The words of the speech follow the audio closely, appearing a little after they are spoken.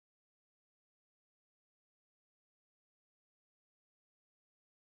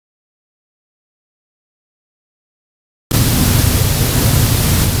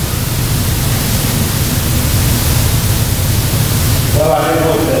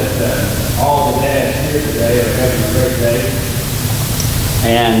today, a happy birthday.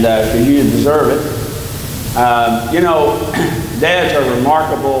 And for you to deserve it. You know, dads are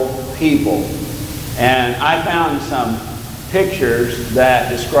remarkable people. And I found some pictures that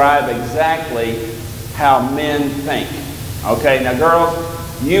describe exactly how men think. Okay, now girls,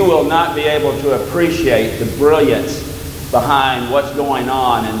 you will not be able to appreciate the brilliance behind what's going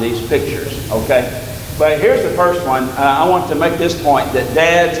on in these pictures, okay? But here's the first one. I want to make this point that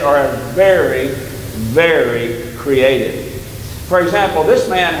dads are very, very creative. For example, this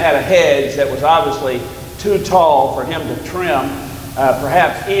man had a hedge that was obviously too tall for him to trim,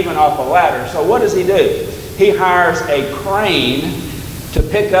 perhaps even off a ladder. So what does he do? He hires a crane to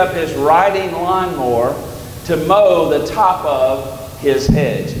pick up his riding lawnmower to mow the top of his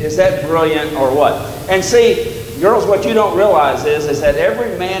hedge. Is that brilliant or what? And see, girls, what you don't realize is that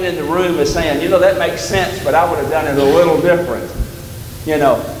every man in the room is saying, you know, that makes sense, but I would have done it a little different. You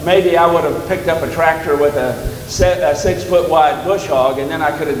know, maybe I would have picked up a tractor with a 6-foot wide bush hog, and then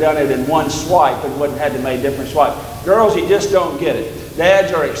I could have done it in one swipe and wouldn't have had to make different swipes. Girls, you just don't get it.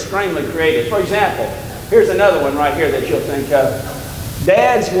 Dads are extremely creative. For example, here's another one right here that you'll think of.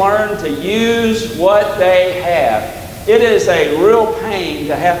 Dads learn to use what they have. It is a real pain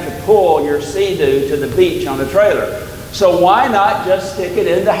to have to pull your Sea-Doo to the beach on the trailer. So why not just stick it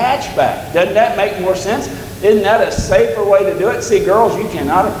in the hatchback? Doesn't that make more sense? Isn't that a safer way to do it? See, girls, you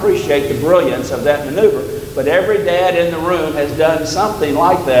cannot appreciate the brilliance of that maneuver, but every dad in the room has done something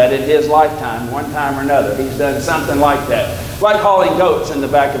like that in his lifetime, one time or another. He's done something like that. Like hauling goats in the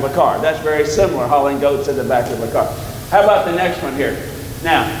back of a car. That's very similar, hauling goats in the back of a car. How about the next one here?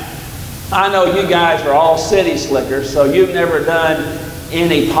 Now, I know you guys are all city slickers, so you've never done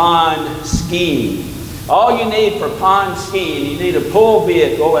any pond skiing. All you need for pond skiing, you need a pull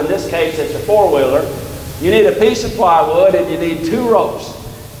vehicle. In this case, it's a four-wheeler. You need a piece of plywood, and you need 2 ropes.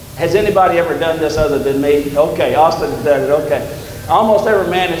 Has anybody ever done this other than me? Okay, Austin has done it, okay. Almost every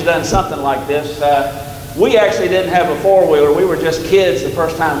man has done something like this. We actually didn't have a four-wheeler. We were just kids the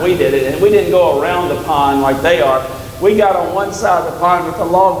first time we did it, and we didn't go around the pond like they are. We got on one side of the pond with a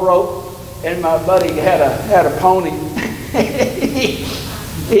log rope, and my buddy had a pony.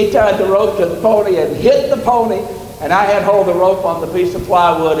 He tied the rope to the pony and hit the pony, and I had hold the rope on the piece of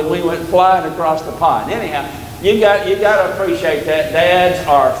plywood, and we went flying across the pond. Anyhow, you got to appreciate that. Dads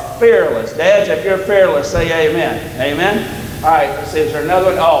are fearless. Dads, if you're fearless, say amen. Amen? All right, let's see, is there another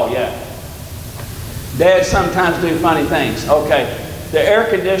one? Oh, yeah. Dads sometimes do funny things. Okay, the air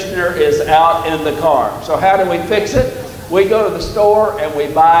conditioner is out in the car. So how do we fix it? We go to the store and we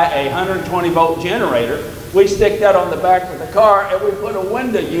buy a 120-volt generator. We stick that on the back of the car and we put a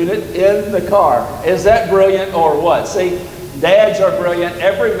window unit in the car. Is that brilliant or what? See, dads are brilliant.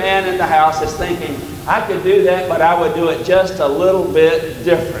 Every man in the house is thinking, I could do that, but I would do it just a little bit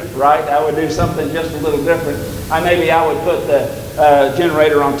different, right? I would do something just a little different. Maybe I would put the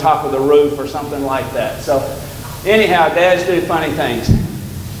generator on top of the roof or something like that. So anyhow, dads do funny things.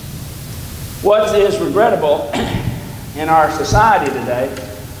 What is regrettable in our society today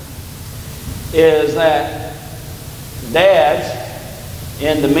is that dads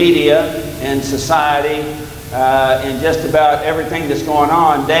in the media and society and just about everything that's going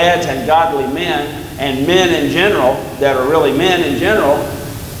on, dads and godly men and men in general that are really men in general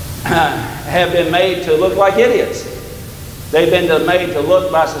have been made to look like idiots. They've been made to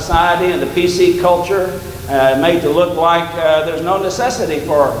look by society and the PC culture, made to look like there's no necessity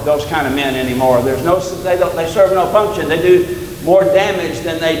for those kind of men anymore. They serve no function. They do more damage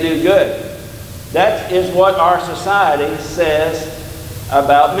than they do good. That is what our society says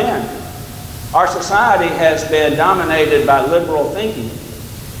about men. Our society has been dominated by liberal thinking.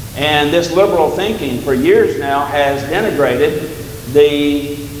 And this liberal thinking for years now has denigrated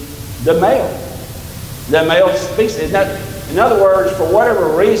the male species. In other words, for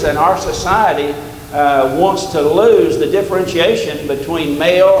whatever reason, our society wants to lose the differentiation between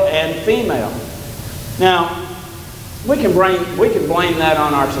male and female. Now, we can blame that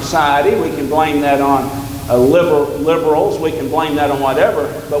on our society. We can blame that on liberals. We can blame that on whatever.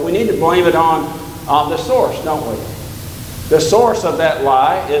 But we need to blame it on the source, don't we? The source of that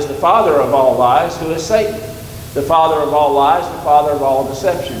lie is the father of all lies, who is Satan. The father of all lies, the father of all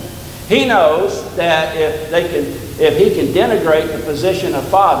deception. He knows that if he can denigrate the position of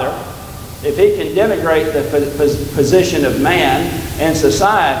father, if he can denigrate the position of man in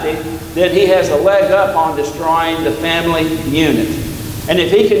society, then he has a leg up on destroying the family unit. And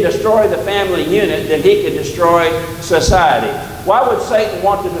if he can destroy the family unit, then he can destroy society. Why would Satan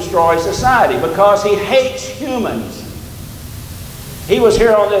want to destroy society? Because he hates humans. He was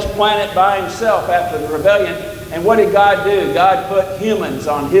here on this planet by himself after the rebellion, and what did God do? God put humans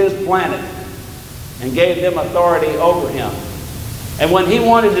on his planet. and gave them authority over him. And when he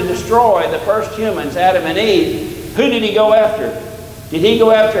wanted to destroy the first humans, Adam and Eve, who did he go after? Did he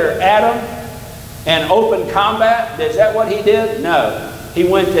go after Adam and open combat? Is that what he did? No. He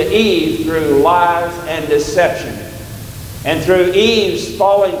went to Eve through lies and deception. And through Eve's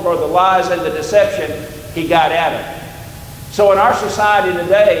falling for the lies and the deception, he got Adam. So in our society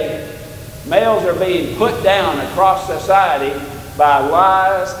today, males are being put down across society by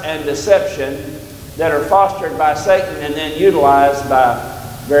lies and deception that are fostered by Satan and then utilized by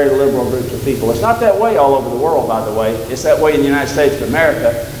very liberal groups of people. It's not that way all over the world, by the way. It's that way in the United States of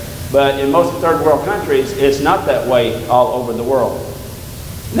America. But in most of third world countries, it's not that way all over the world.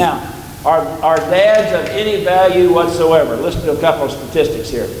 Now, are dads of any value whatsoever? Listen to a couple of statistics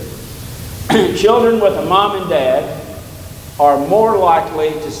here. Children with a mom and dad are more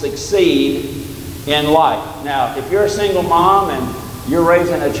likely to succeed in life. Now, if you're a single mom and you're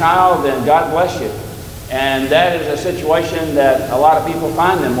raising a child, then God bless you. And that is a situation that a lot of people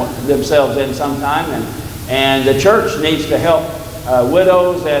find themselves in sometime. And the church needs to help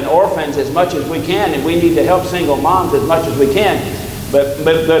widows and orphans as much as we can, and we need to help single moms as much as we can. But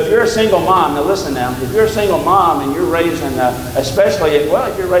if you're a single mom, now listen now, if you're a single mom and you're raising, especially, well,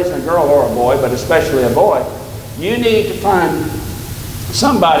 if you're raising a girl or a boy, but especially a boy, you need to find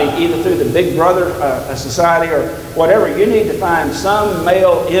somebody, either through the Big Brother society or whatever, you need to find some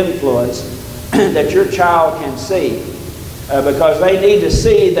male influence that your child can see. Because they need to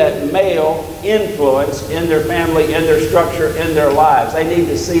see that male influence in their family, in their structure, in their lives. They need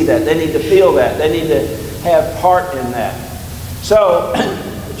to see that. They need to feel that. They need to have part in that. So,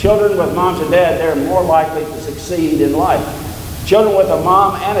 children with moms and dads, they're more likely to succeed in life. Children with a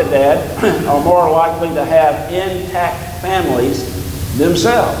mom and a dad are more likely to have intact families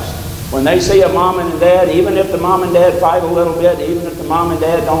themselves. When they see a mom and a dad, even if the mom and dad fight a little bit, even if the mom and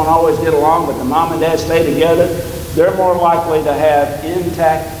dad don't always get along, but the mom and dad stay together, they're more likely to have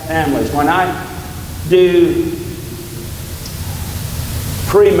intact families. When I do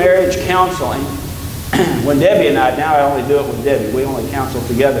pre-marriage counseling, when Debbie and I, now I only do it with Debbie, we only counsel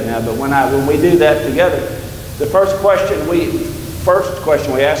together now, but when we do that together, the first question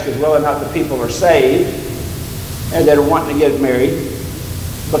we ask is whether or not the people are saved and that are wanting to get married.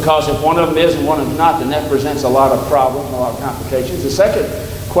 Because if one of them is and one of them not, then that presents a lot of problems, a lot of complications. The second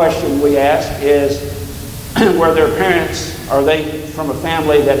question we ask is, were their parents, are they from a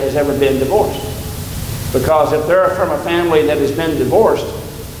family that has ever been divorced? Because if they're from a family that has been divorced,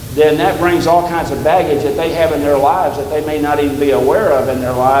 then that brings all kinds of baggage that they have in their lives that they may not even be aware of in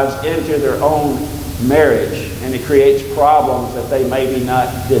their lives into their own marriage. And it creates problems that they maybe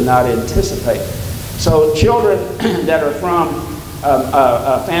did not anticipate. So children that are from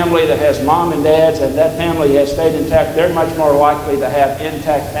a family that has mom and dads and that family has stayed intact, they're much more likely to have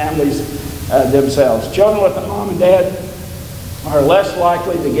intact families themselves. Children with a mom and dad are less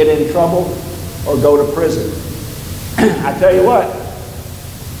likely to get in trouble or go to prison. I tell you what,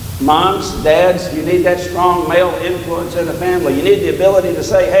 moms, dads, you need that strong male influence in the family. You need the ability to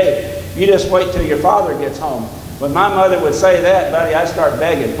say, hey, you just wait till your father gets home. When my mother would say that, buddy, I'd start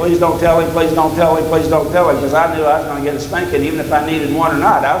begging. Please don't tell him, please don't tell him, please don't tell him, because I knew I was going to get a spanking even if I needed one or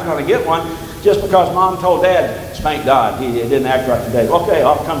not. I was going to get one just because mom told dad, spank God. He didn't act right today. Okay,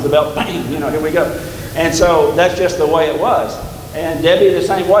 off comes the belt, bang, here we go. And so that's just the way it was. And Debbie the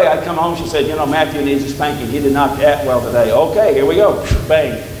same way. I'd come home, she said, Matthew needs a spanking. He did not act well today. Okay, here we go,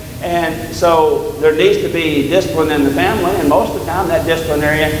 bang. And so there needs to be discipline in the family, and most of the time that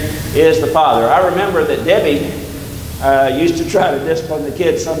disciplinarian is the father. I remember that Debbie used to try to discipline the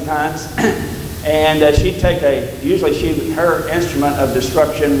kids sometimes, and she'd take her instrument of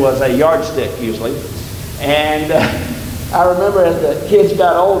destruction was a yardstick usually. And I remember as the kids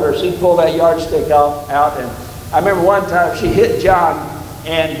got older, she'd pull that yardstick out, and I remember one time she hit John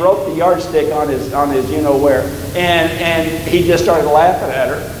and broke the yardstick on his where, and he just started laughing at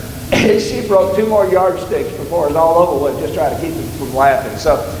her. And she broke 2 more yardsticks before it was all over with, just trying to keep him from laughing.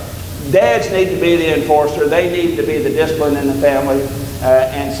 So dads need to be the enforcer. They need to be the discipline in the family.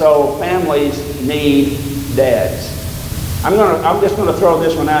 And so families need dads. I'm just going to throw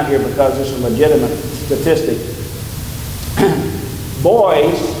this one out here because this is a legitimate statistic.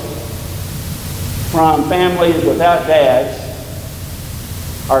 Boys from families without dads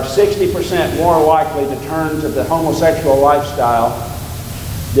are 60% more likely to turn to the homosexual lifestyle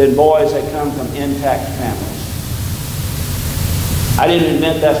than boys that come from intact families. I didn't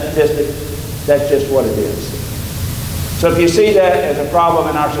invent that statistic. That's just what it is. So if you see that as a problem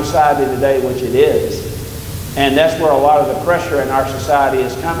in our society today, which it is, and that's where a lot of the pressure in our society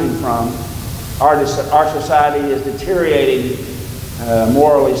is coming from, our society is deteriorating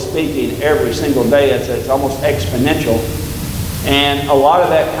morally speaking, every single day. It's almost exponential. And a lot of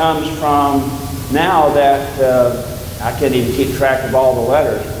that comes from now that I can't even keep track of all the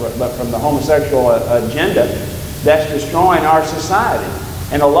letters, but from the homosexual agenda that's destroying our society.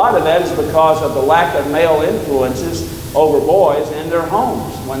 And a lot of that is because of the lack of male influences over boys in their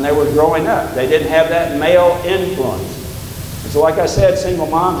homes when they were growing up. They didn't have that male influence. And so like I said, single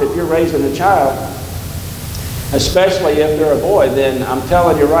moms, if you're raising a child, especially if they're a boy, then I'm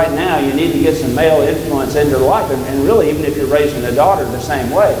telling you right now, you need to get some male influence in your life. And really, even if you're raising a daughter the same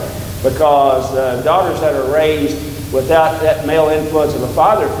way, because daughters that are raised without that male influence of a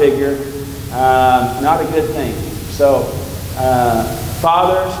father figure, not a good thing. So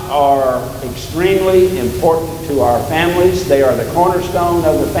fathers are extremely important to our families. They are the cornerstone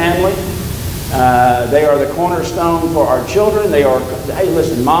of the family. They are the cornerstone for our children. They are, hey,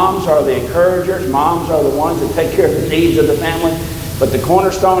 listen, moms are the encouragers. Moms are the ones that take care of the needs of the family. But the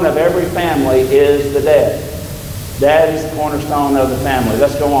cornerstone of every family is the dad. Dad is the cornerstone of the family.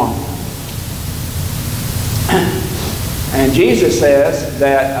 Let's go on. And Jesus says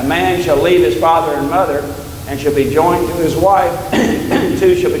that a man shall leave his father and mother and shall be joined to his wife, and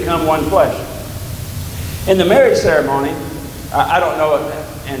two shall become one flesh. In the marriage ceremony, I don't know,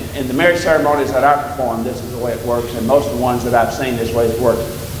 in the marriage ceremonies that I perform, this is the way it works, and most of the ones that I've seen this way it works.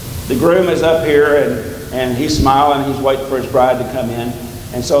 The groom is up here, and he's smiling, he's waiting for his bride to come in.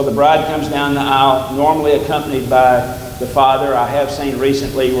 And so the bride comes down the aisle, normally accompanied by the father. I have seen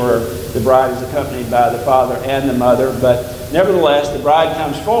recently where the bride is accompanied by the father and the mother, but nevertheless, the bride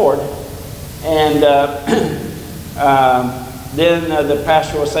comes forward, and then the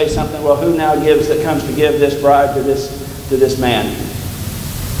pastor will say something, well, who now comes to give this bride to this man?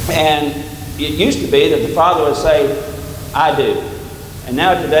 And it used to be that the father would say, I do. And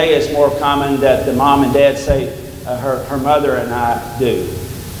now today it's more common that the mom and dad say, her mother and I do.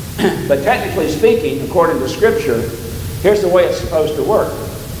 But technically speaking, according to Scripture, here's the way it's supposed to work.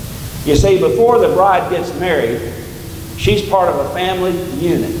 You see, before the bride gets married, she's part of a family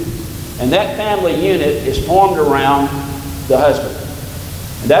unit. And that family unit is formed around the husband.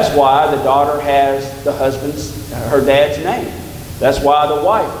 And that's why the daughter has her dad's name. That's why the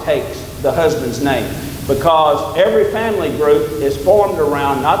wife takes the husband's name. Because every family group is formed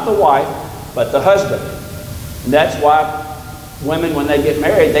around not the wife, but the husband. And that's why women, when they get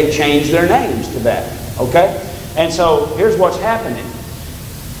married, they change their names to that. Okay? And so here's what's happening.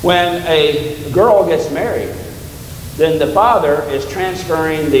 When a girl gets married, then the father is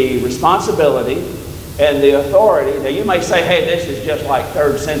transferring the responsibility and the authority. Now you may say, hey, this is just like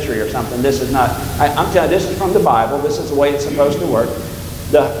 3rd century or something. This is not. I'm telling you, this is from the Bible. This is the way it's supposed to work.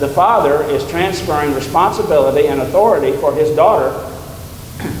 The father is transferring responsibility and authority for his daughter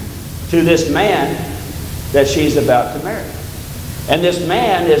to this man that she's about to marry. And this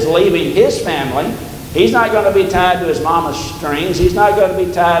man is leaving his family. He's not going to be tied to his mama's strings. He's not going to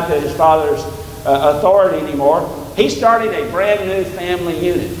be tied to his father's authority anymore. He's starting a brand new family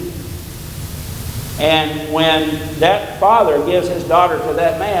unit. And when that father gives his daughter to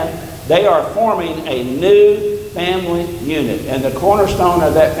that man, they are forming a new family unit. And the cornerstone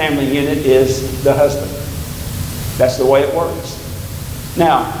of that family unit is the husband. That's the way it works.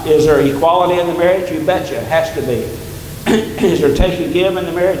 Now, is there equality in the marriage? You betcha. It has to be. Is there take and give in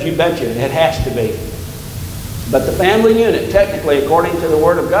the marriage? You betcha. It has to be. But the family unit, technically, according to the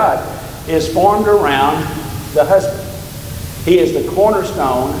Word of God, is formed around the husband. He is the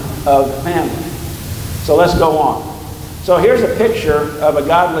cornerstone of the family. So let's go on. So here's a picture of a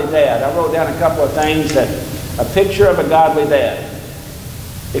godly dad. I wrote down a couple of things a picture of a godly dad.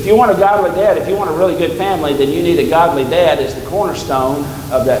 If you want a godly dad, if you want a really good family, then you need a godly dad as the cornerstone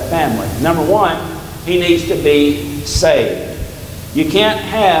of that family. Number one, he needs to be saved. You can't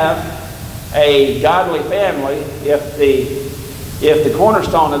have a godly family if the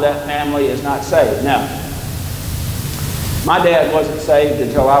cornerstone of that family is not saved. Now, my dad wasn't saved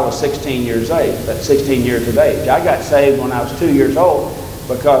until I was 16 years of age. I got saved when I was 2 years old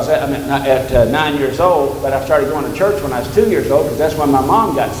because, at 9 years old, but I started going to church when I was 2 years old because that's when my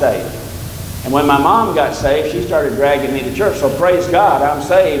mom got saved. And when my mom got saved, she started dragging me to church. So praise God, I'm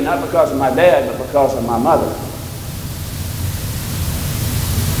saved, not because of my dad, but because of my mother.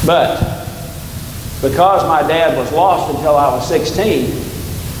 But because my dad was lost until I was 16,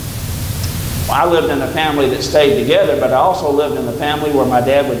 I lived in a family that stayed together, but I also lived in a family where my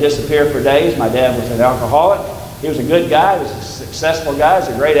dad would disappear for days. My dad was an alcoholic. He was a good guy. He was a successful guy. He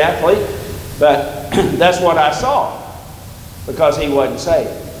was a great athlete. But that's what I saw because he wasn't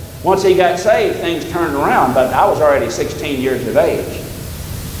saved. Once he got saved, things turned around, but I was already 16 years of age.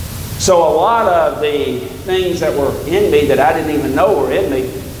 So a lot of the things that were in me that I didn't even know were in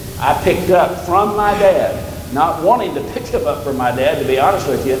me, I picked up from my dad. Not wanting to pick them up from my dad, to be honest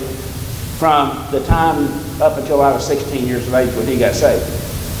with you, from the time up until I was 16 years of age when he got saved.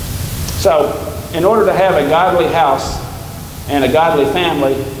 So in order to have a godly house and a godly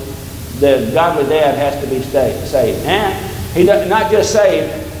family, the godly dad has to be saved. And he does not just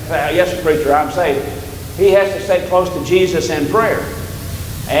saved, yes, preacher, I'm saved. He has to stay close to Jesus in prayer.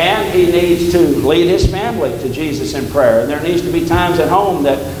 And he needs to lead his family to Jesus in prayer. And there needs to be times at home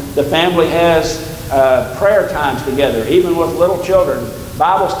that the family has prayer times together, even with little children.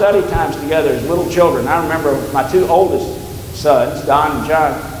 Bible study times together as little children. I remember my two oldest sons, Don and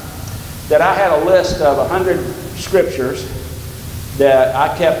John, that I had a list of 100 scriptures that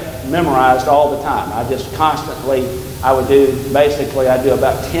I kept memorized all the time. I just constantly, I'd do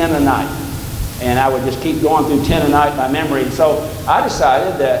about 10 a night. And I would just keep going through 10 a night by memory. And so I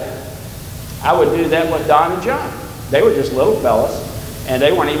decided that I would do that with Don and John. They were just little fellas, and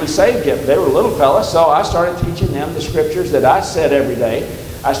they weren't even saved yet. They were little fellas, so I started teaching them the scriptures that I said every day.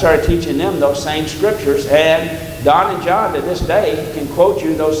 I started teaching them those same scriptures, and Don and John to this day can quote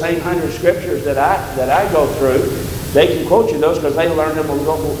you those same 100 scriptures that I go through. They can quote you those because they learned them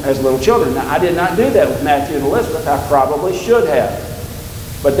as little children. Now, I did not do that with Matthew and Elizabeth. I probably should have.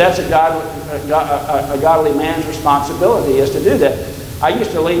 But that's a godly man's responsibility, is to do that. I used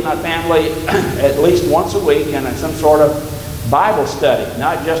to lead my family at least once a week in some sort of Bible study,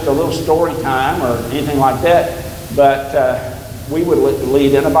 not just a little story time or anything like that, but we would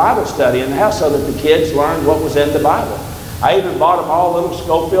lead in a Bible study in the house so that the kids learned what was in the Bible. I even bought them all little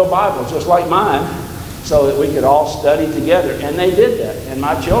Schofield Bibles, just like mine, so that we could all study together. And they did that. And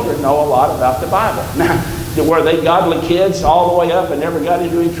my children know a lot about the Bible. Now, were they godly kids all the way up and never got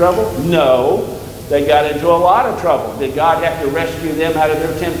into any trouble? No. They got into a lot of trouble. Did God have to rescue them out of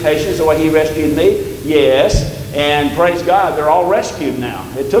their temptations the way he rescued me? Yes. And praise God, they're all rescued now.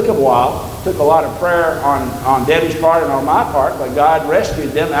 It took a while. It took a lot of prayer on Debbie's part and on my part, but God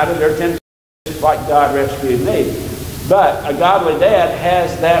rescued them out of their temptations like God rescued me. But a godly dad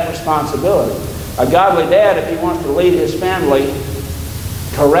has that responsibility. A godly dad, if he wants to lead his family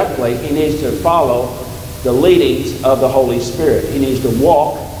correctly, he needs to follow the leadings of the Holy Spirit. He needs to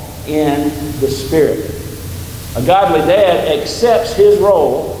walk in the Spirit. A godly dad accepts his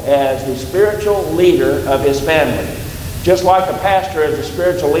role as the spiritual leader of his family. Just like a pastor is the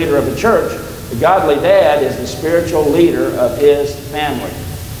spiritual leader of a church, the godly dad is the spiritual leader of his family.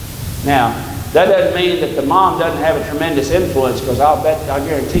 Now, that doesn't mean that the mom doesn't have a tremendous influence, because I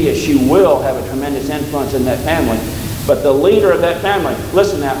guarantee you she will have a tremendous influence in that family. But the leader of that family,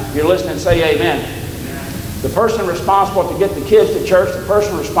 listen now, if you're listening, say amen. The person responsible to get the kids to church, the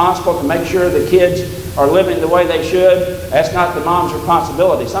person responsible to make sure the kids are living the way they should, that's not the mom's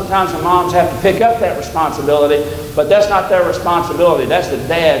responsibility. Sometimes the moms have to pick up that responsibility, but that's not their responsibility. That's the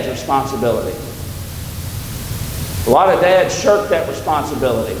dad's responsibility. A lot of dads shirk that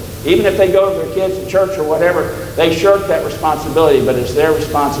responsibility. Even if they go to their kids to church or whatever, they shirk that responsibility, but it's their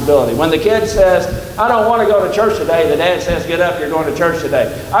responsibility. When the kid says, I don't want to go to church today, the dad says, get up, you're going to church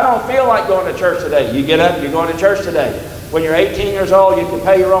today. I don't feel like going to church today. You get up, you're going to church today. When you're 18 years old, you can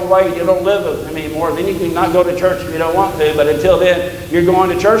pay your own way, you don't live with them anymore. Then you can not go to church if you don't want to, but until then, you're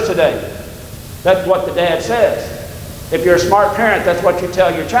going to church today. That's what the dad says. If you're a smart parent, that's what you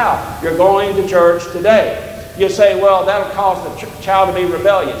tell your child. You're going to church today. You say, well, that'll cause the child to be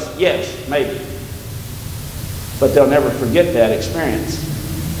rebellious. Yes, maybe. But they'll never forget that experience.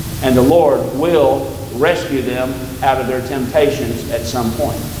 And the Lord will rescue them out of their temptations at some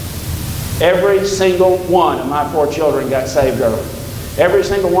point. Every single one of my 4 children got saved early. Every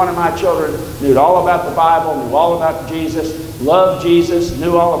single one of my children knew all about the Bible, knew all about Jesus, loved Jesus,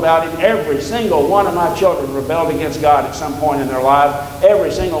 knew all about Him. Every single one of my children rebelled against God at some point in their life.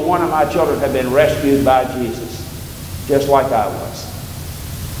 Every single one of my children have been rescued by Jesus, just like I was.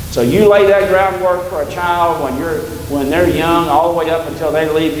 So you lay that groundwork for a child when they're young, all the way up until they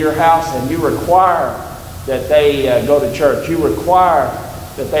leave your house, and you require that they go to church. You require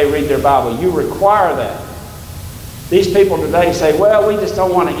that they read their Bible. You require that. These people today say, well, we just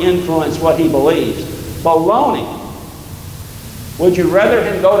don't want to influence what he believes. Baloney. Would you rather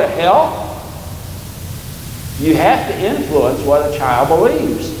him go to hell? You have to influence what a child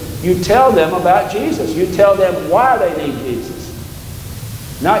believes. You tell them about Jesus. You tell them why they need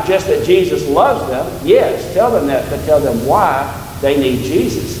Jesus. Not just that Jesus loves them. Yes, tell them that, but tell them why they need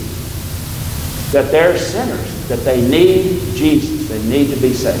Jesus. That they're sinners. That they need Jesus. They need to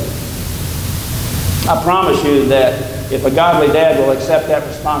be saved. I promise you that if a godly dad will accept that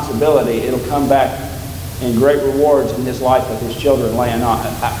responsibility, it'll come back and great rewards in his life with his children laying on.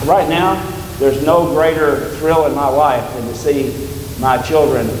 Right now, there's no greater thrill in my life than to see my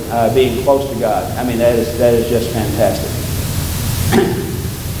children being close to God. I mean, that is just fantastic.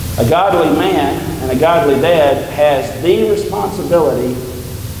 A godly man and a godly dad has the responsibility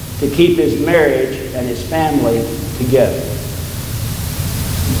to keep his marriage and his family together.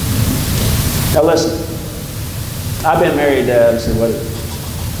 Now listen, I've been married,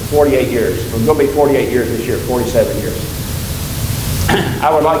 48 years. We're going to be 48 years this year, 47 years. I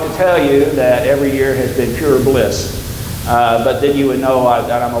would like to tell you that every year has been pure bliss, but then you would know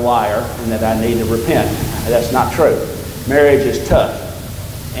that I'm a liar and that I need to repent. That's not true. Marriage is tough.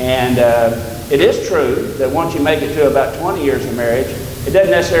 And it is true that once you make it to about 20 years of marriage, it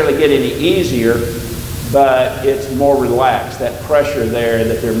doesn't necessarily get any easier, but it's more relaxed. That pressure there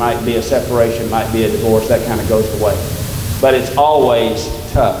that there might be a separation, might be a divorce, that kind of goes away. But it's always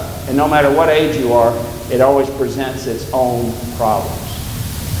tough. And no matter what age you are, it always presents its own problems.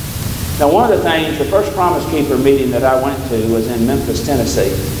 Now, one of the things, the first Promise Keeper meeting that I went to was in Memphis,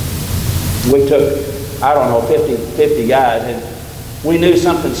 Tennessee. We took, I don't know, 50 guys, and we knew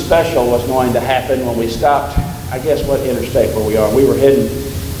something special was going to happen when we stopped, I guess, what interstate were we on? We were heading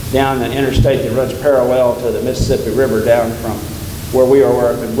down the interstate that runs parallel to the Mississippi River down from where we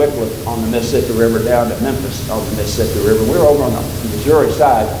were up in Wycliffe on the Mississippi River down to Memphis on the Mississippi River. We were over on the Missouri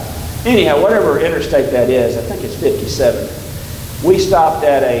side. Anyhow, whatever interstate that is, I think it's 57. We stopped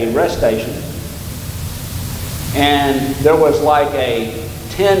at a rest station, and there was like a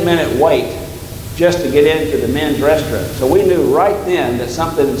 10-minute wait just to get into the men's restroom. So we knew right then that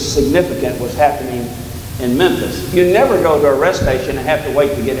something significant was happening in Memphis. You never go to a rest station and have to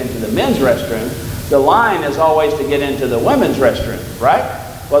wait to get into the men's restroom. The line is always to get into the women's restroom, right?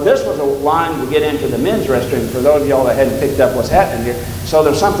 Well, this was a line to get into the men's restroom for those of y'all that hadn't picked up what's happening here. So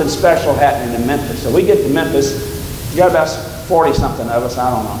there's something special happening in Memphis. So we get to Memphis, you got about 40-something of us, I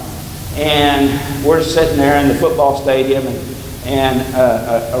don't know. And we're sitting there in the football stadium, and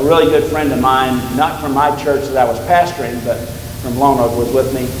a really good friend of mine, not from my church that I was pastoring, but from Lone Oak, was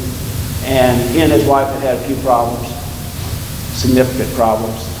with me. And he and his wife had a few problems, significant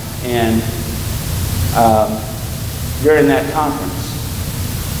problems. And during that conference,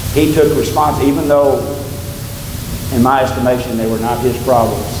 he took responsibility, even though, in my estimation, they were not his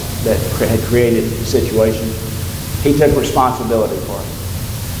problems that had created the situation. He took responsibility for it.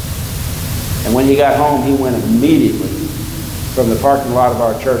 And when he got home, he went immediately, from the parking lot of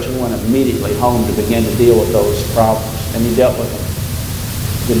our church, he went immediately home to begin to deal with those problems. And he dealt with them.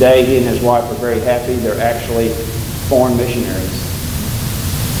 Today, he and his wife are very happy. They're actually foreign missionaries.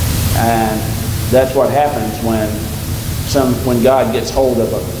 And that's what happens when God gets hold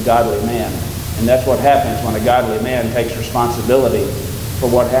of a godly man. And that's what happens when a godly man takes responsibility for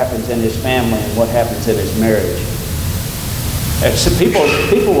what happens in his family and what happens in his marriage.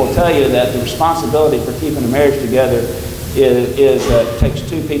 People will tell you that the responsibility for keeping a marriage together takes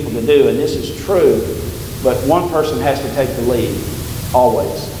two people to do, and this is true, but one person has to take the lead,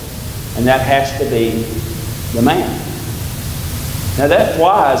 always. And that has to be the man. Now that's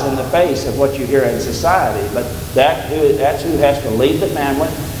wise in the face of what you hear in society, but that's who has to lead the family.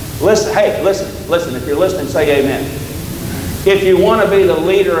 Listen, hey, listen, if you're listening, say amen. If you want to be the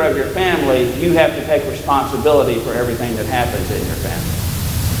leader of your family, you have to take responsibility for everything that happens in your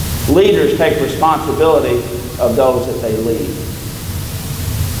family. Leaders take responsibility of those that they lead.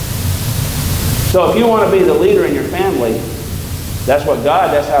 So if you want to be the leader in your family, that's how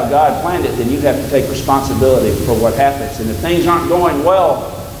God planned it, then you have to take responsibility for what happens. And if things aren't going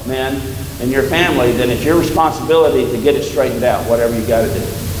well, men, in your family, then it's your responsibility to get it straightened out, whatever you got to do.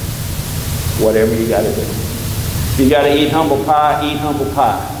 Whatever you got to do. If you got to eat humble pie, eat humble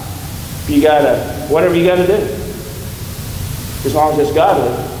pie. If you got to, whatever you got to do. As long as it's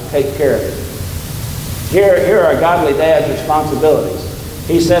godly, take care of it. Here are a godly dad's responsibilities.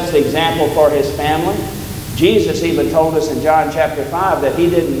 He sets the example for his family. Jesus even told us in John chapter 5 that he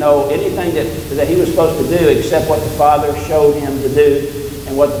didn't know anything that he was supposed to do except what the Father showed him to do.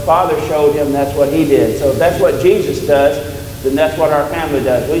 And what the Father showed him, that's what he did. So if that's what Jesus does, then that's what our family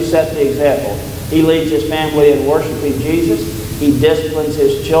does. We set the example. He leads his family in worshiping Jesus. He disciplines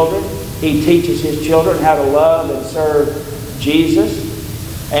his children. He teaches his children how to love and serve Jesus.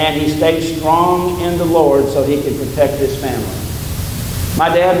 And he stays strong in the Lord so he can protect his family. My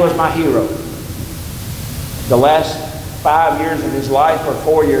dad was my hero. The last 5 years of his life, or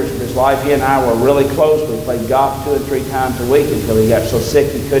 4 years of his life, he and I were really close. We played golf 2 and 3 times a week until he got so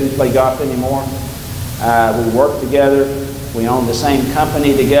sick he couldn't play golf anymore. We worked together. We owned the same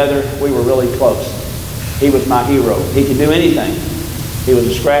company together. We were really close. He was my hero. He could do anything. He was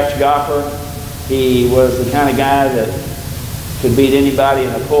a scratch golfer. He was the kind of guy that could beat anybody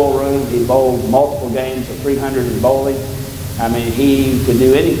in a pool room. He bowled multiple games of 300 in bowling. I mean, he could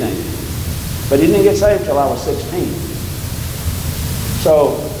do anything. But he didn't get saved until I was 16.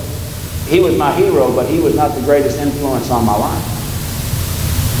 So he was my hero, but he was not the greatest influence on my life.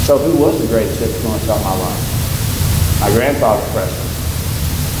 So who was the greatest influence on my life? My grandfather, Preston.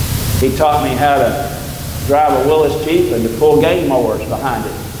 He taught me how to drive a Willis Jeep and to pull game mowers behind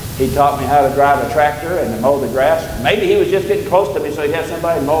it. He taught me how to drive a tractor and to mow the grass. Maybe he was just getting close to me so he'd have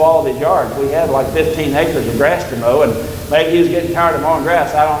somebody mow all of his yards. We had like 15 acres of grass to mow, and maybe he was getting tired of mowing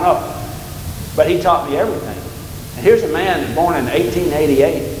grass. I don't know. But he taught me everything. And here's a man born in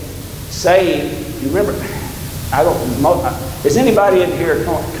 1888, saved. You remember? Is anybody in here,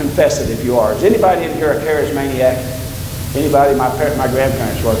 confess it if you are, is anybody in here a charismaniac? Anybody? My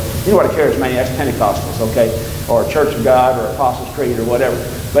grandparents were. You know what a charismaniac is? Pentecostals, okay? Or Church of God or Apostles' Creed or whatever.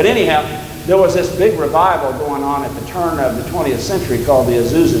 But anyhow, there was this big revival going on at the turn of the 20th century called the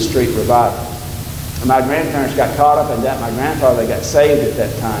Azusa Street Revival. And my grandparents got caught up in that. My grandfather got saved at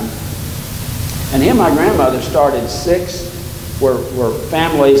that time. And he and my grandmother started were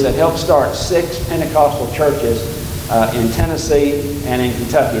families that helped start 6 Pentecostal churches in Tennessee and in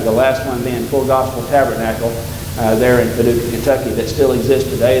Kentucky. The last one being Full Gospel Tabernacle there in Paducah, Kentucky, that still exists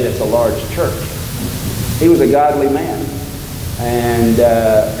today. That's a large church. He was a godly man. And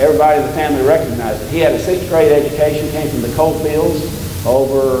everybody in the family recognized it. He had a 6th grade education, came from the coal fields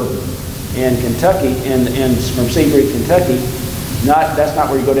over in Kentucky, from Seabury, Kentucky. That's not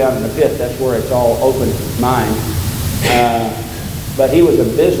where you go down in the pit. That's where it's all open mine. But he was a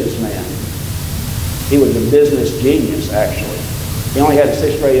businessman. He was a business genius, actually. He only had a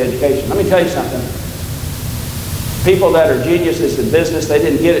 6th grade education. Let me tell you something. People that are geniuses in business, they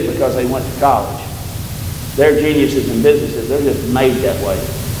didn't get it because they went to college. They're geniuses in businesses. They're just made that way.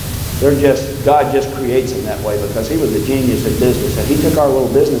 God just creates them that way, because he was a genius in business. And he took our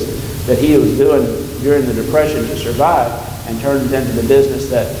little business that he was doing during the Depression to survive and turned it into the business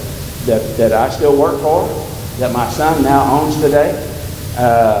that I still work for, that my son now owns today.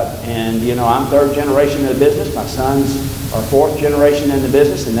 And you know, I'm 3rd generation in the business. My sons are 4th generation in the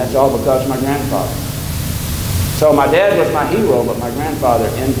business, and that's all because of my grandfather. So my dad was my hero, but my grandfather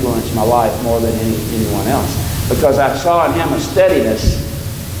influenced my life more than anyone else, because I saw in him a steadiness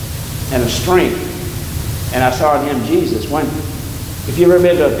and a strength, and I saw in him Jesus. If you've ever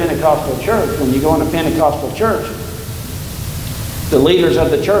been to a Pentecostal church, when you go in a Pentecostal church, the leaders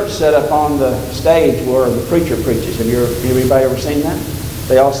of the church sit up on the stage where the preacher preaches. Have anybody ever seen that?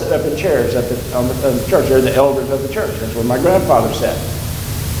 They all sit up in chairs on the church. They're the elders of the church. That's where my grandfather sat.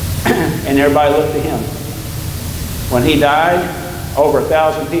 And everybody looked to him. When he died, over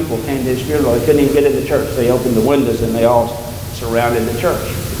 1,000 people came to his funeral. They couldn't even get into church. They opened the windows and they all surrounded the church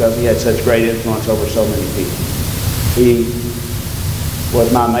because he had such great influence over so many people. He was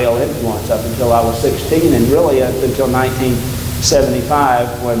my male influence up until I was 16, and really up until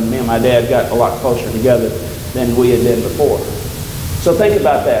 1975, when me and my dad got a lot closer together than we had been before. So think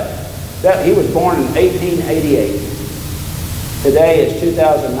about that. He was born in 1888. Today is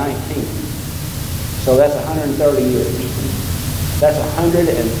 2019. So that's 130 years. That's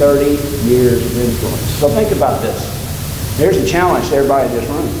 130 years of influence. So think about this. Here's a challenge to everybody in this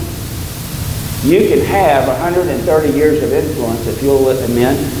room. You can have 130 years of influence if you'll live a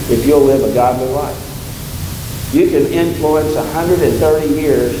godly life. You can influence 130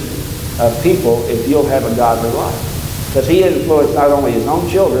 years of people if you'll have a godly life. Because he influenced not only his own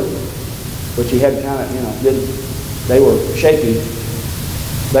children, which he had kind of, they were shaky,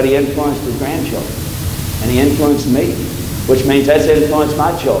 but he influenced his grandchildren. And he influenced me, which means that's influenced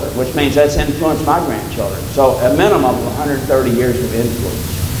my children, which means that's influenced my grandchildren. So a minimum of 130 years of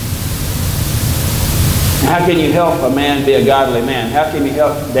influence. How can you help a man be a godly man? How can you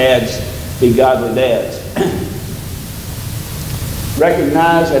help dads be godly dads?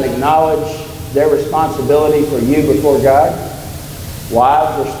 Recognize and acknowledge their responsibility for you before God.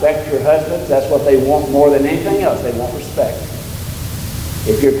 Wives, respect your husbands. That's what they want more than anything else. They want respect.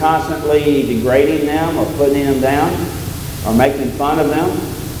 If you're constantly degrading them or putting them down or making fun of them,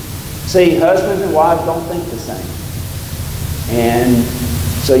 see, husbands and wives don't think the same. And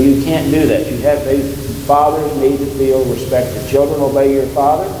so you can't do that. Fathers need to feel respected. Children, obey your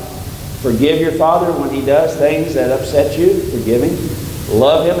father. Forgive your father when he does things that upset you. Forgive him.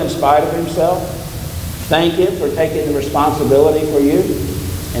 Love him in spite of himself. Thank him for taking the responsibility for you.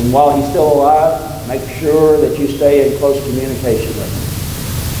 And while he's still alive, make sure that you stay in close communication with him.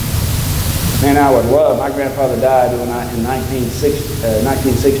 Man, I would love, my grandfather died in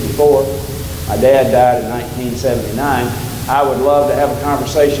 1964. My dad died in 1979. I would love to have a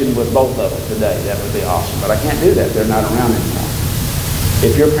conversation with both of them today. That would be awesome. But I can't do that. They're not around anymore.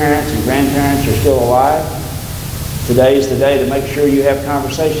 If your parents and grandparents are still alive, today's the day to make sure you have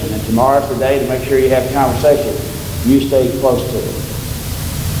conversation. And tomorrow's the day to make sure you have conversation. You stay close to them.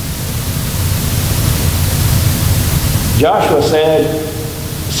 Joshua said,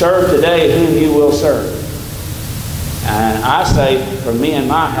 serve today whom you will serve. And I say, for me and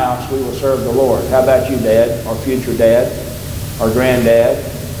my house, we will serve the Lord. How about you, Dad, or future dad, or granddad?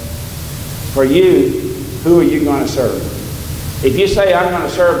 For you, who are you going to serve? If you say, I'm going to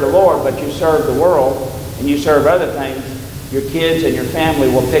serve the Lord, but you serve the world, and you serve other things, your kids and your family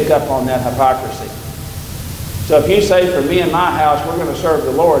will pick up on that hypocrisy. So if you say, for me and my house, we're going to serve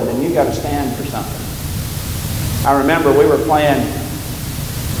the Lord, then you've got to stand for something. I remember we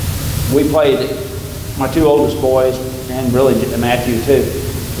played, my two oldest boys, and really Matthew too,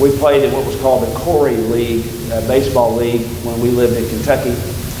 we played in what was called the Corey League, baseball league, when we lived in Kentucky.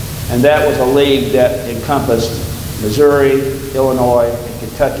 And that was a league that encompassed Missouri, Illinois, and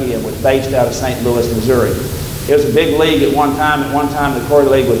Kentucky, and was based out of St. Louis, Missouri. It was a big league at one time. At one time, the Corey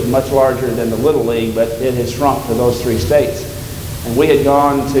League was much larger than the Little League, but it had shrunk to those three states. And we had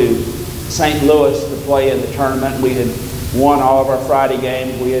gone to St. Louis to play in the tournament. We had won all of our Friday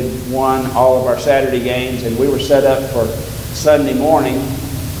games. We had won all of our Saturday games, and we were set up for Sunday morning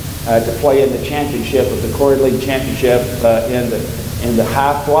to play in the championship of the Corey League Championship in the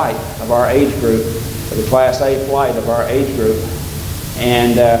high flight of our age group, the Class A flight of our age group.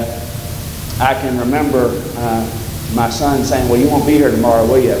 And I can remember my son saying, well, you won't be here tomorrow,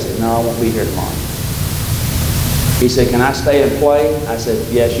 will you? I said, no, I won't be here tomorrow. He said, can I stay and play? I said,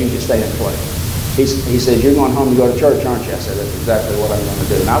 yes, you can stay and play. He said, you're going home to go to church, aren't you? I said, that's exactly what I'm going to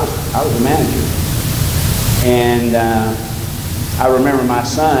do. And I was the manager. And I remember my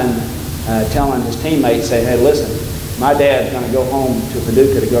son telling his teammates, saying, hey, listen, my dad's going to go home to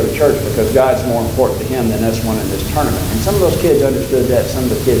Paducah to go to church because God's more important to him than us winning this tournament. And some of those kids understood that. Some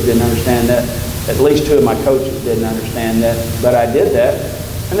of the kids didn't understand that. At least two of my coaches didn't understand that. But I did that,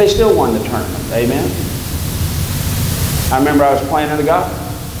 and they still won the tournament. Amen? I remember I was playing in the golf.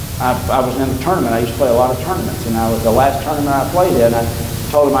 I was in a tournament. I used to play a lot of tournaments. And the last tournament I played in, I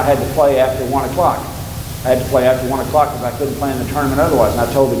told them I had to play after 1 o'clock. I had to play after 1 o'clock because I couldn't play in the tournament otherwise. And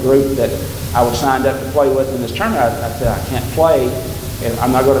I told the group that I was signed up to play with in this tournament, I said, I can't play, and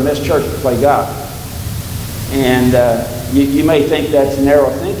I'm not going to miss church to play golf. And you may think that's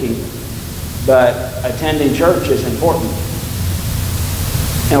narrow thinking, but attending church is important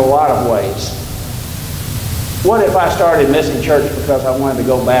in a lot of ways. What if I started missing church because I wanted to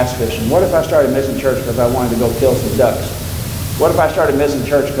go bass fishing? What if I started missing church because I wanted to go kill some ducks? What if I started missing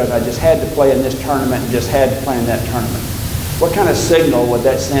church because I just had to play in this tournament and just had to play in that tournament? What kind of signal would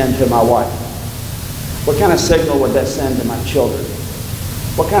that send to my wife? What kind of signal would that send to my children?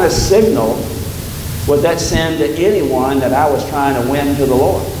 What kind of signal would that send to anyone that I was trying to win to the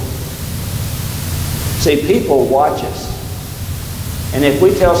Lord? See, people watch us. And if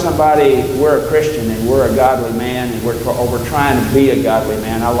we tell somebody we're a Christian and we're a godly man and we're trying to be a godly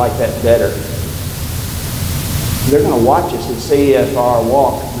man, I like that better. They're going to watch us and see if our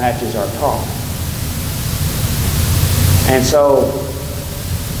walk matches our talk. And so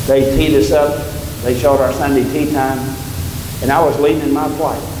they teed us up. They showed our Sunday tea time. And I was leading in my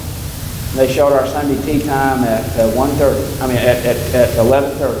flight. They showed our Sunday tea time at 1:30. I mean, at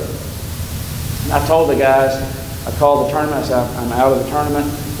 11:30. And I told the guys, I called the tournament. I said, I'm out of the tournament.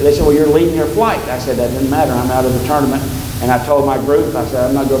 And they said, well, you're leading your flight. I said, that doesn't matter. I'm out of the tournament. And I told my group, I said,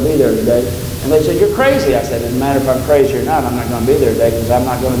 I'm not going to be there today. And they said, you're crazy. I said, it doesn't matter if I'm crazy or not. I'm not going to be there today because I'm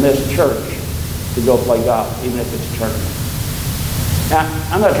not going to miss church to go play golf, even if it's a tournament. Now,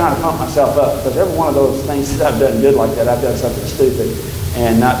 I'm not trying to pump myself up because every one of those things that I've done good like that, I've done something stupid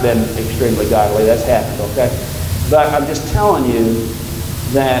and not been extremely godly. That's happened, okay? But I'm just telling you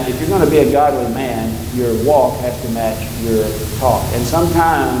that if you're going to be a godly man, your walk has to match your talk. And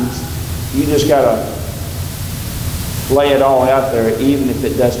sometimes you just got to lay it all out there even if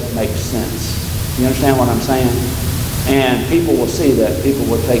it doesn't make sense. You understand what I'm saying? And people will see that. People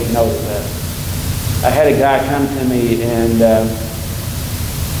will take note of that. I had a guy come to me and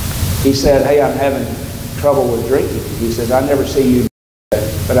he said, hey, I'm having trouble with drinking. He says, I never see you do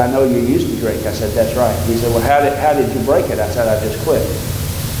that, but I know you used to drink. I said, that's right. He said, well, how did you break it? I said, I just quit.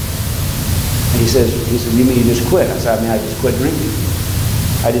 And he said, you mean you just quit? I said, I mean, I just quit drinking.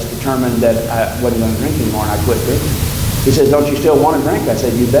 I just determined that I wasn't going to drink anymore, and I quit drinking. He says, don't you still want to drink? I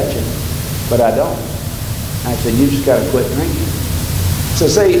said, you betcha, but I don't. I said, you just got to quit drinking. So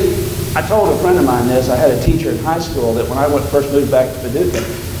see, I told a friend of mine this. I had a teacher in high school that when I first moved back to Paducah,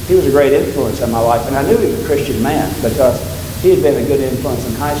 he was a great influence on my life, and I knew he was a Christian man because He had been a good influence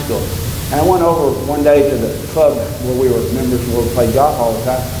in high school. And I went over one day to the club where we were members, where we played golf all the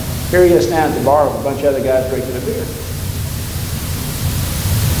time. Here he is down at the bar with a bunch of other guys drinking a beer.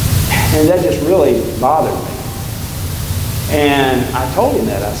 And that just really bothered me. And I told him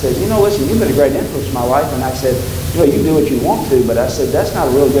that. I said, you know, listen, you've been a great influence in my life. And I said, you know, you do what you want to, but I said, that's not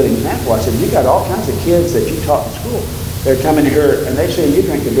a real good example. I said, you got all kinds of kids that you taught in school. They're coming here and they see you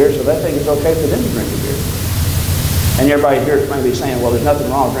drink a beer, so they think it's okay for them to drink a beer. And everybody here may be saying, well, there's nothing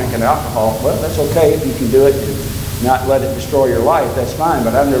wrong with drinking alcohol. Well, that's okay if you can do it and not let it destroy your life. That's fine,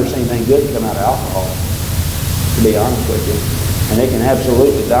 but I've never seen anything good come out of alcohol, to be honest with you. And it can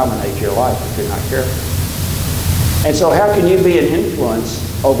absolutely dominate your life if you're not careful. And so how can you be an influence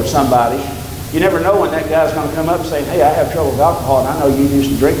over somebody? You never know when that guy's going to come up saying, hey, I have trouble with alcohol, and I know you used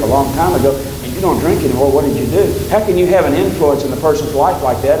to drink a long time ago, and you don't drink anymore. What did you do? How can you have an influence in a person's life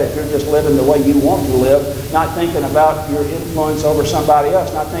like that if you're just living the way you want to live, not thinking about your influence over somebody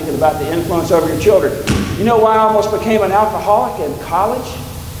else, not thinking about the influence over your children? You know why I almost became an alcoholic in college?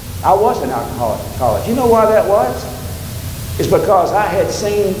 I was an alcoholic in college. You know why that was? It's because I had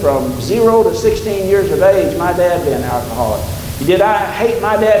seen from 0 to 16 years of age my dad be an alcoholic. Did I hate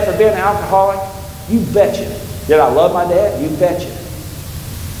my dad for being an alcoholic? You betcha. Did I love my dad? You betcha.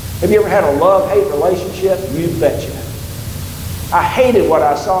 Have you ever had a love-hate relationship? You betcha. I hated what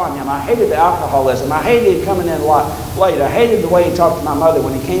I saw in him. I hated the alcoholism. I hated him coming in late. I hated the way he talked to my mother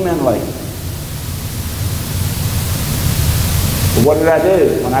when he came in late. But what did I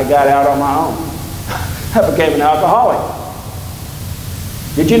do when I got out on my own? I became an alcoholic.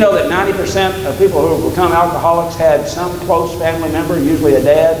 Did you know that 90% of people who become alcoholics had some close family member, usually a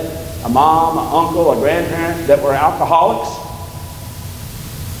dad, a mom, an uncle, a grandparent, that were alcoholics?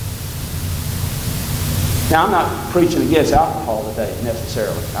 Now, I'm not preaching against alcohol today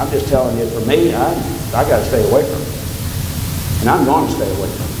necessarily. I'm just telling you, for me, I got to stay away from it. And I'm going to stay away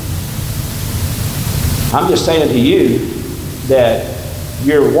from it. I'm just saying to you that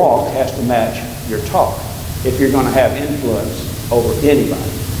your walk has to match your talk if you're going to have influence over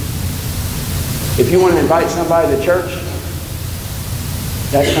anybody. If you want to invite somebody to church,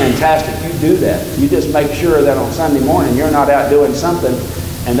 that's fantastic. You do that. You just make sure that on Sunday morning you're not out doing something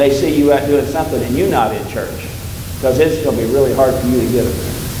and they see you out doing something and you're not in church, because it's going to be really hard for you to get them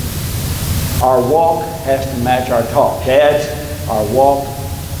there. Our walk has to match our talk. Dads, our walk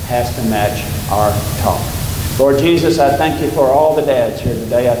has to match our talk. Lord Jesus, I thank you for all the dads here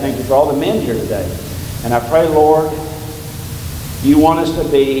today. I thank you for all the men here today. And I pray, Lord, you want us to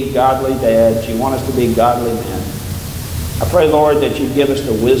be godly dads. You want us to be godly men. I pray, Lord, that you give us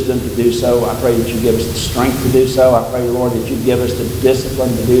the wisdom to do so. I pray that you give us the strength to do so. I pray, Lord, that you give us the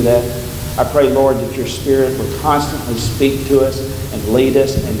discipline to do that. I pray, Lord, that your Spirit will constantly speak to us and lead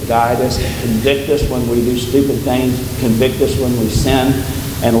us and guide us and convict us when we do stupid things, convict us when we sin,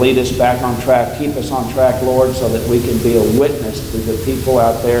 and lead us back on track. Keep us on track, Lord, so that we can be a witness to the people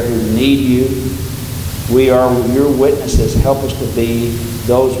out there who need you. We are your witnesses. Help us to be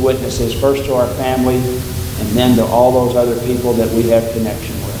those witnesses, first to our family and then to all those other people that we have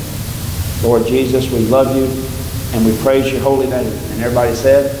connection with. Lord Jesus, we love you and we praise your holy name. And everybody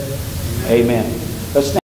said, amen. Let's stand.